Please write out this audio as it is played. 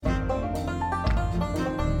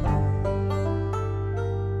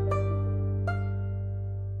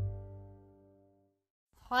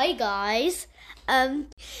Hi guys,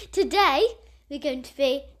 today we're going to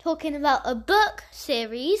be talking about a book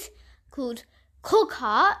series called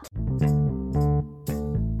Cogheart.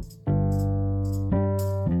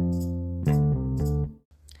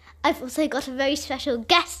 I've also got a very special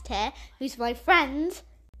guest here who's my friend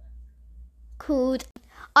called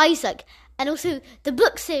Isaac, and also the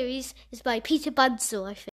book series is by Peter Bunzl,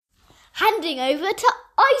 I think. Handing over to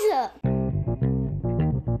Isaac.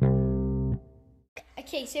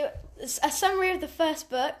 Okay, so a summary of the first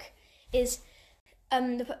book is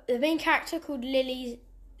the main character called Lily's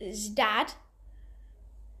dad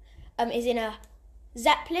is in a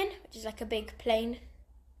Zeppelin, which is like a big plane,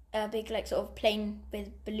 sort of plane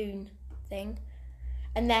with balloon thing,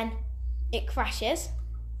 and then it crashes,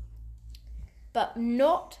 but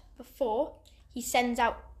not before he sends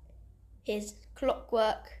out his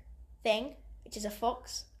clockwork thing, which is a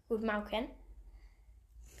fox called Malkin.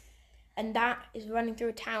 And that is running through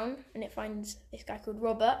a town, and it finds this guy called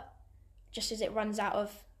Robert just as it runs out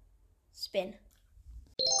of spin.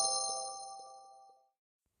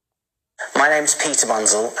 My name's Peter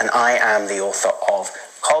Bunzl, and I am the author of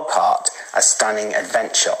Cogheart, a stunning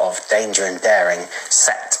adventure of danger and daring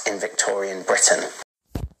set in Victorian Britain.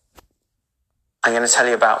 I'm going to tell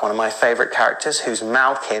you about one of my favourite characters, who's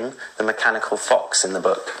Malkin, the mechanical fox in the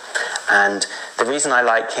book. And the reason I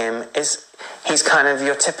like him is he's kind of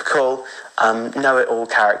your typical know-it-all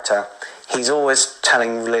character. He's always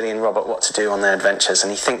telling Lily and Robert what to do on their adventures,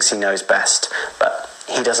 and he thinks he knows best, but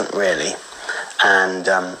he doesn't really. And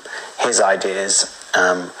his ideas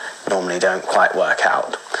normally don't quite work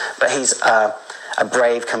out. But he's a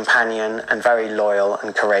brave companion and very loyal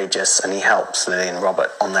and courageous, and he helps Lily and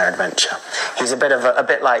Robert on their adventure. He's a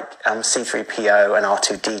bit like C-3PO and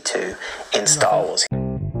R2-D2 in Star Wars.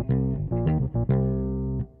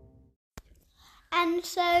 And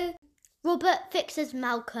so Robert fixes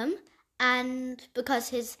Malcolm, and because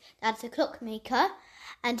his dad's a clockmaker,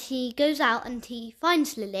 and he goes out and he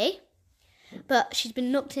finds Lily, but she's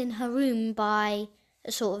been locked in her room by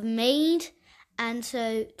a sort of maid, and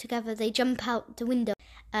so together they jump out the window,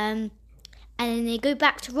 and then they go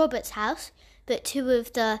back to Robert's house, but two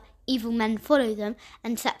of the evil men follow them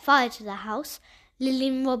and set fire to the house. Lily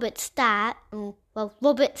and Robert's dad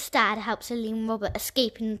helps Lily and Robert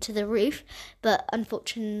escape into the roof, but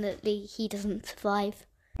unfortunately he doesn't survive.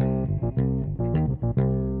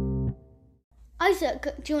 Isaac,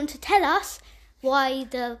 do you want to tell us why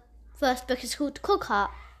the first book is called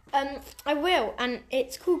Cogheart? I will, and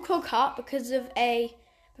it's called Cogheart because of a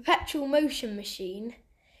perpetual motion machine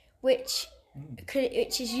which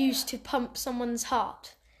is used to pump someone's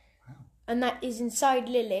heart. Wow. And that is inside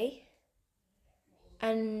Lily,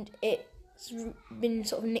 and it's been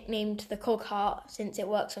sort of nicknamed the Cogheart since it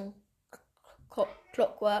works on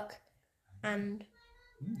clockwork, and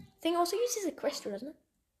I think it also uses a crystal, doesn't it?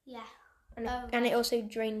 Yeah. And it also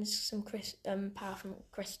drains some power from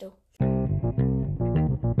crystal.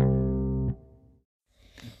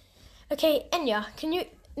 Okay, Enya, can you?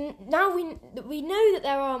 Now we know that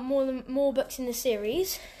there are more books in the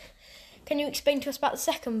series. Can you explain to us about the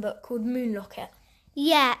second book called Moonlocket?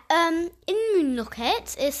 Yeah, in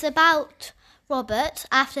Moonlocket, it's about Robert.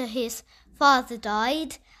 After his father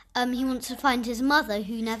died, he wants to find his mother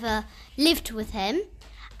who never lived with him,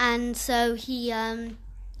 and so he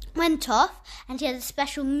went off, and he had a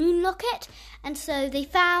special moonlocket, and so they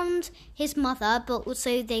found his mother, but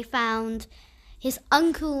also they found his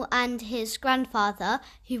uncle and his grandfather,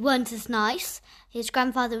 who weren't as nice. His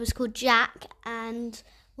grandfather was called Jack, and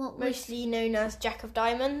mostly known as Jack of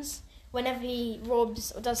Diamonds. Whenever he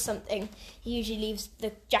robs or does something, he usually leaves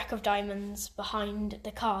the Jack of Diamonds behind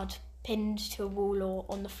the card, pinned to a wall or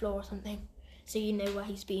on the floor or something, so you know where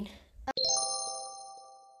he's been.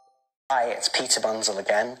 Hi, it's Peter Bunzl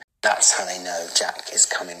again. That's how they know Jack is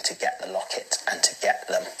coming to get the locket and to get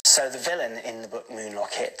them. So the villain in the book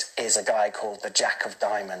Moonlocket is a guy called the Jack of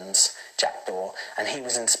Diamonds, Jackdaw, and he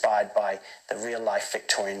was inspired by the real-life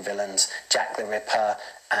Victorian villains Jack the Ripper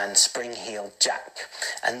and Spring-Heeled Jack,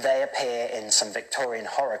 and they appear in some Victorian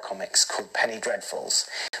horror comics called Penny Dreadfuls.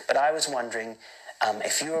 But I was wondering,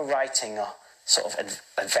 if you were writing a sort of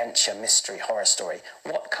adventure, mystery, horror story,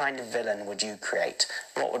 what kind of villain would you create?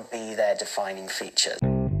 What would be their defining features?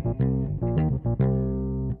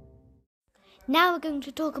 Now we're going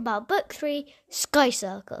to talk about Book 3, Sky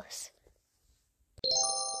Circus.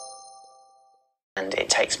 And it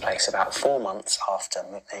takes place about 4 months after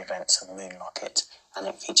the events of Moonlocket, and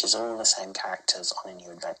it features all the same characters on a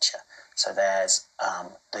new adventure. So there's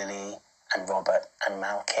Lily and Robert and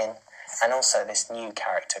Malkin, and also this new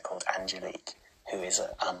character called Angelique, who is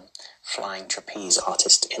a flying trapeze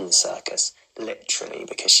artist in the circus. literally,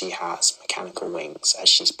 because she has mechanical wings, as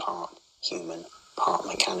she's part human, part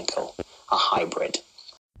mechanical, a hybrid.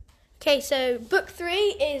 Okay, so book 3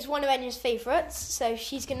 is one of Enya's favourites, so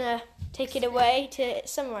she's going to take it away to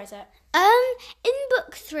summarise it. In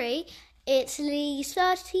book 3, it's Lily's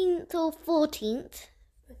 13th or 14th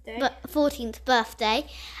birthday,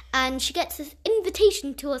 and she gets this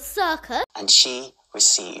invitation to a circus. And she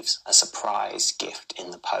receives a surprise gift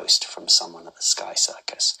in the post from someone at the Sky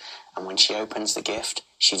Circus. And when she opens the gift,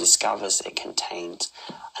 she discovers it contains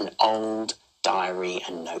an old diary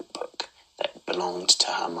and notebook that belonged to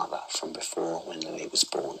her mother from before when Lily was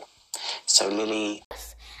born. So Lily...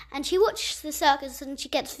 And she watches the circus and she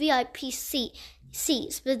gets VIP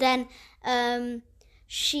seats, but then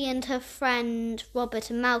she and her friend Robert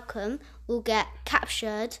and Malcolm will get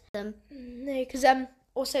captured. No, because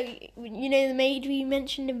also, you know the maid we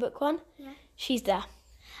mentioned in book 1? Yeah. She's there.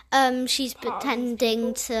 She's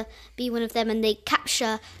pretending to be one of them, and they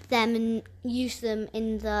capture them and use them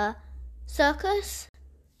in the circus.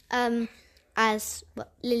 As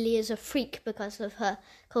Lily is a freak because of her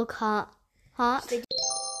Cogheart.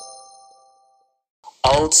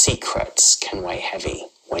 Old secrets can weigh heavy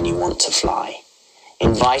when you want to fly.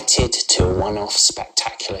 Invited to a one-off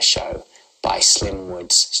spectacular show by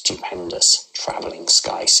Slimwood's stupendous travelling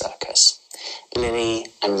Sky Circus. Lily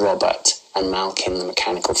and Robert and Malcolm the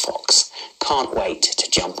Mechanical Fox can't wait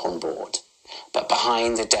to jump on board. But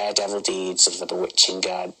behind the daredevil deeds of the bewitching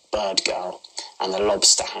bird girl and the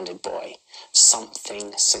lobster-handed boy,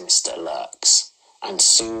 something sinister lurks, and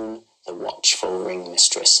soon the watchful ring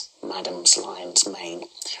mistress, Madam's Lion's Mane,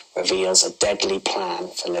 reveals a deadly plan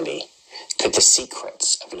for Lily. Could the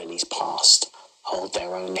secrets of Lily's past hold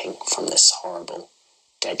their own link from this horrible,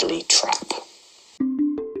 deadly trap?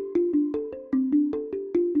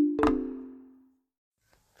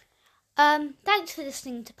 Thanks for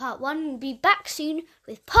listening to part 1. We'll be back soon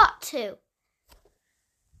with part 2.